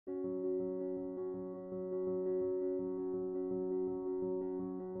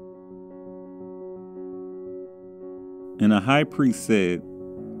And a high priest said,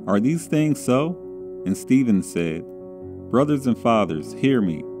 "Are these things so?" And Stephen said, "Brothers and fathers, hear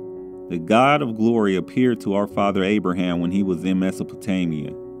me. The God of glory appeared to our father Abraham when he was in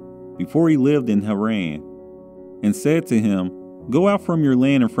Mesopotamia, before he lived in Haran, and said to him, 'Go out from your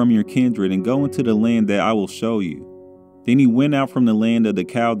land and from your kindred and go into the land that I will show you.' Then he went out from the land of the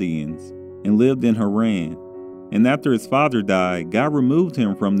Chaldeans and lived in Haran. And after his father died, God removed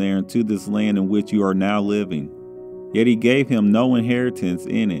him from there into this land in which you are now living. Yet he gave him no inheritance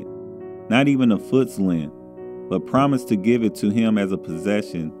in it, not even a foot's length, but promised to give it to him as a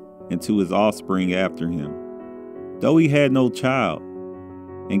possession and to his offspring after him, though he had no child.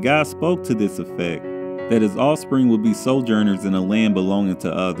 And God spoke to this effect, that his offspring would be sojourners in a land belonging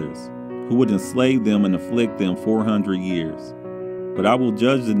to others, who would enslave them and afflict them 400 years. But I will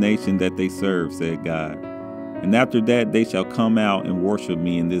judge the nation that they serve, said God. And after that they shall come out and worship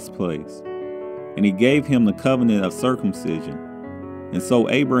me in this place. And he gave him the covenant of circumcision. And so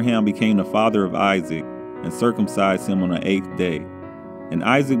Abraham became the father of Isaac, and circumcised him on the 8th day. And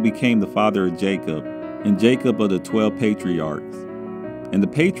Isaac became the father of Jacob, and Jacob of the 12 patriarchs. And the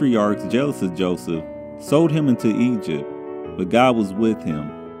patriarchs, jealous of Joseph, sold him into Egypt, but God was with him,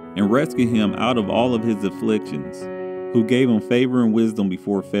 and rescued him out of all of his afflictions, who gave him favor and wisdom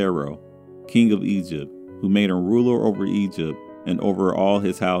before Pharaoh, king of Egypt, who made him ruler over Egypt and over all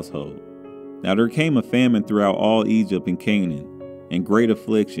his household. Now there came a famine throughout all Egypt and Canaan, and great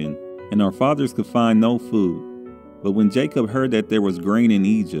affliction, and our fathers could find no food. But when Jacob heard that there was grain in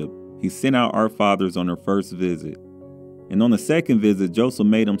Egypt, he sent out our fathers on their first visit. And on the second visit, Joseph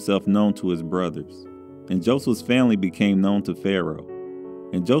made himself known to his brothers. And Joseph's family became known to Pharaoh.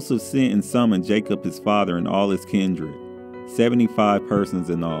 And Joseph sent and summoned Jacob his father and all his kindred, 75 persons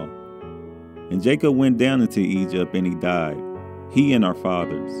in all. And Jacob went down into Egypt, and he died, he and our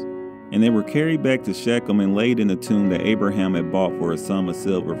fathers. And they were carried back to Shechem and laid in the tomb that Abraham had bought for a sum of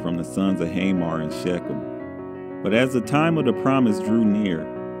silver from the sons of Hamor in Shechem. But as the time of the promise drew near,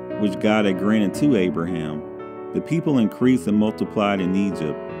 which God had granted to Abraham, the people increased and multiplied in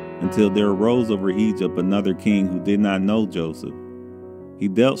Egypt, until there arose over Egypt another king who did not know Joseph. He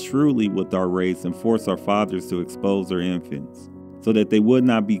dealt shrewdly with our race and forced our fathers to expose their infants, so that they would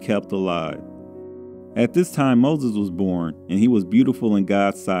not be kept alive. At this time Moses was born, and he was beautiful in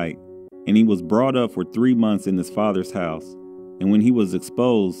God's sight, and he was brought up for 3 months in his father's house. And when he was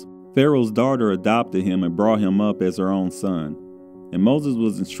exposed, Pharaoh's daughter adopted him and brought him up as her own son. And Moses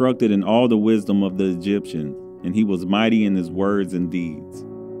was instructed in all the wisdom of the Egyptians, and he was mighty in his words and deeds.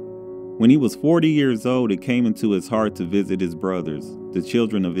 When he was 40 years old, it came into his heart to visit his brothers, the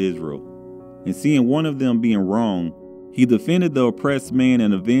children of Israel. And seeing one of them being wronged, he defended the oppressed man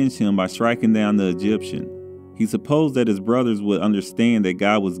and avenged him by striking down the Egyptian. He supposed that his brothers would understand that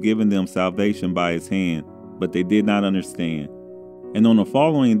God was giving them salvation by his hand, but they did not understand. And on the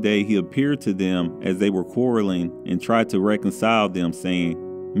following day he appeared to them as they were quarreling and tried to reconcile them, saying,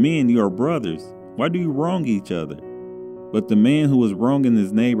 "Men, you are brothers. Why do you wrong each other?" But the man who was wronging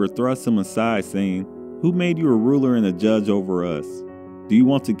his neighbor thrust him aside, saying, "Who made you a ruler and a judge over us? Do you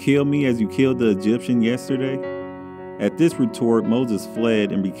want to kill me as you killed the Egyptian yesterday?" At this retort Moses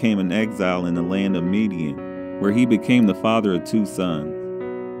fled and became an exile in the land of Midian, where he became the father of 2 sons.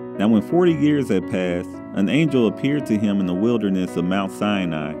 Now when 40 years had passed, an angel appeared to him in the wilderness of Mount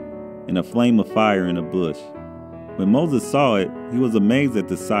Sinai, in a flame of fire in a bush. When Moses saw it, he was amazed at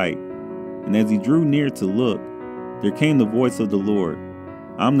the sight, and as he drew near to look, there came the voice of the Lord,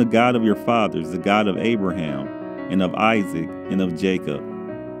 "I am the God of your fathers, the God of Abraham, and of Isaac, and of Jacob."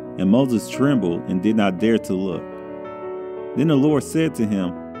 And Moses trembled and did not dare to look. Then the Lord said to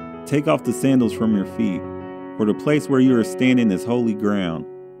him, "Take off the sandals from your feet, for the place where you are standing is holy ground.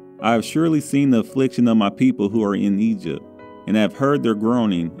 I have surely seen the affliction of my people who are in Egypt, and I have heard their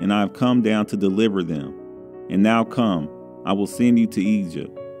groaning, and I have come down to deliver them. And now come, I will send you to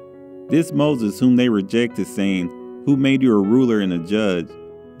Egypt." This Moses whom they rejected, saying, "Who made you a ruler and a judge?"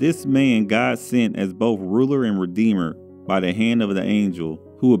 This man God sent as both ruler and redeemer by the hand of the angel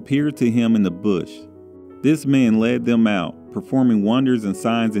who appeared to him in the bush. This man led them out, performing wonders and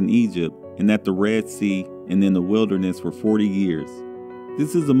signs in Egypt and at the Red Sea and in the wilderness for 40 years.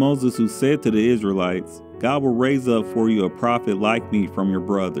 This is the Moses who said to the Israelites, "God will raise up for you a prophet like me from your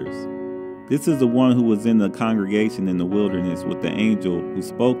brothers." This is the one who was in the congregation in the wilderness with the angel who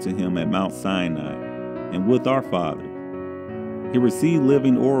spoke to him at Mount Sinai, and with our fathers. He received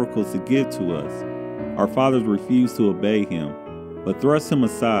living oracles to give to us. Our fathers refused to obey him, but thrust him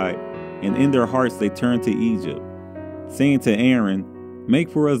aside, and in their hearts they turned to Egypt, saying to Aaron, "Make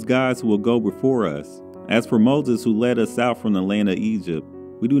for us gods who will go before us. As for Moses who led us out from the land of Egypt,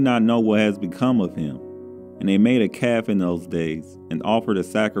 we do not know what has become of him." And they made a calf in those days, and offered a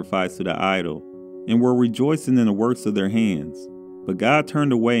sacrifice to the idol, and were rejoicing in the works of their hands. But God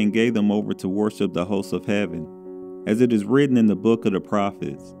turned away and gave them over to worship the hosts of heaven, as it is written in the book of the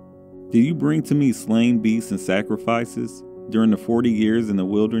prophets. Did you bring to me slain beasts and sacrifices during the 40 years in the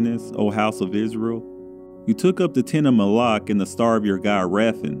wilderness, O house of Israel? You took up the tent of Moloch and the star of your god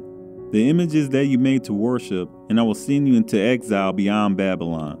Rephan, the images that you made to worship, and I will send you into exile beyond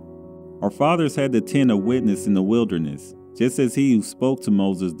Babylon. Our fathers had the tent of witness in the wilderness, just as he who spoke to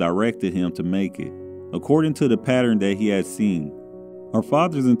Moses directed him to make it, according to the pattern that he had seen. Our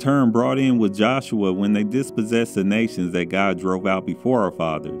fathers in turn brought in with Joshua when they dispossessed the nations that God drove out before our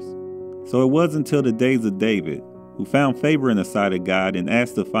fathers. So it wasn't until the days of David, who found favor in the sight of God and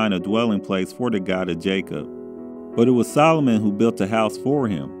asked to find a dwelling place for the God of Jacob. But it was Solomon who built a house for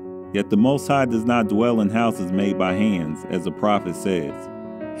him. Yet the Most High does not dwell in houses made by hands, as the prophet says.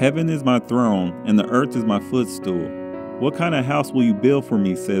 Heaven is my throne, and the earth is my footstool. What kind of house will you build for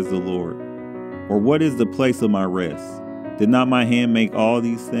me, says the Lord? Or what is the place of my rest? Did not my hand make all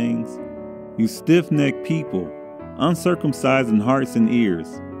these things? You stiff-necked people, uncircumcised in hearts and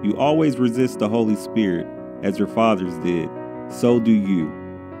ears, you always resist the Holy Spirit, as your fathers did. So do you.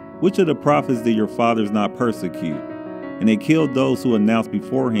 Which of the prophets did your fathers not persecute? And they killed those who announced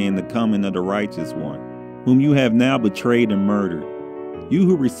beforehand the coming of the righteous one, whom you have now betrayed and murdered. You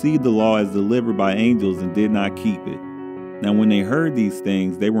who received the law as delivered by angels and did not keep it. Now when they heard these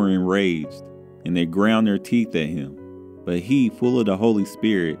things, they were enraged, and they ground their teeth at him. But he, full of the Holy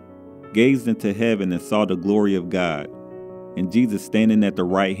Spirit, gazed into heaven and saw the glory of God, and Jesus standing at the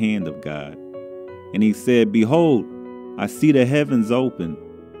right hand of God. And he said, Behold, I see the heavens open,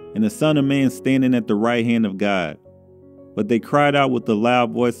 and the Son of Man standing at the right hand of God. But they cried out with a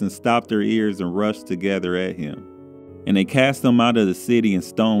loud voice and stopped their ears and rushed together at him. And they cast him out of the city and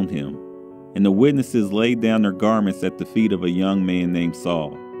stoned him. And the witnesses laid down their garments at the feet of a young man named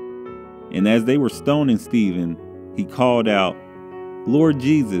Saul. And as they were stoning Stephen, he called out, Lord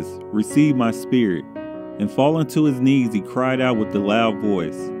Jesus, receive my spirit. And falling to his knees, he cried out with a loud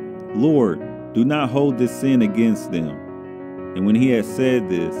voice, Lord, do not hold this sin against them. And when he had said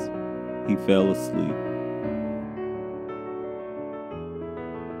this, he fell asleep.